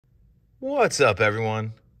What's up,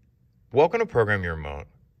 everyone? Welcome to Program Your Remote.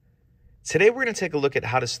 Today we're going to take a look at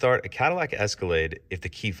how to start a Cadillac Escalade if the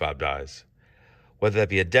key fob dies. Whether that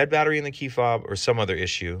be a dead battery in the key fob or some other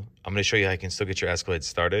issue, I'm going to show you how you can still get your Escalade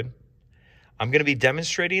started. I'm going to be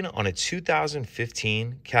demonstrating on a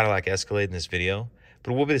 2015 Cadillac Escalade in this video,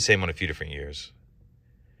 but it will be the same on a few different years.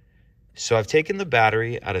 So I've taken the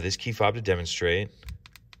battery out of this key fob to demonstrate.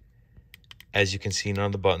 As you can see, none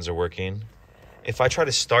of the buttons are working. If I try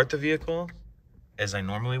to start the vehicle, as I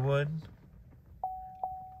normally would,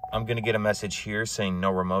 I'm going to get a message here saying no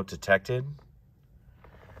remote detected.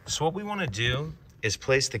 So what we want to do is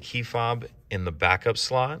place the key fob in the backup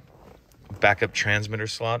slot, backup transmitter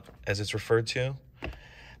slot, as it's referred to.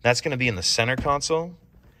 That's going to be in the center console.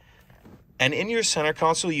 And in your center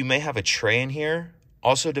console, you may have a tray in here.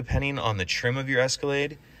 Also, depending on the trim of your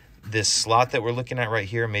Escalade, this slot that we're looking at right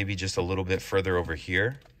here may be just a little bit further over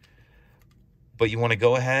here. But you want to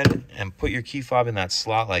go ahead and put your key fob in that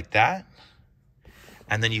slot like that.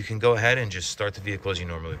 And then you can go ahead and just start the vehicle as you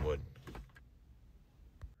normally would.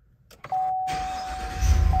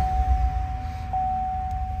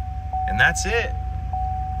 And that's it.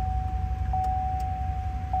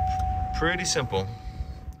 Pretty simple.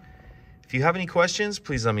 If you have any questions,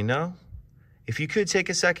 please let me know. If you could take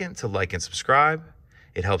a second to like and subscribe,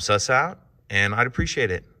 it helps us out, and I'd appreciate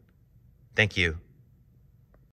it. Thank you.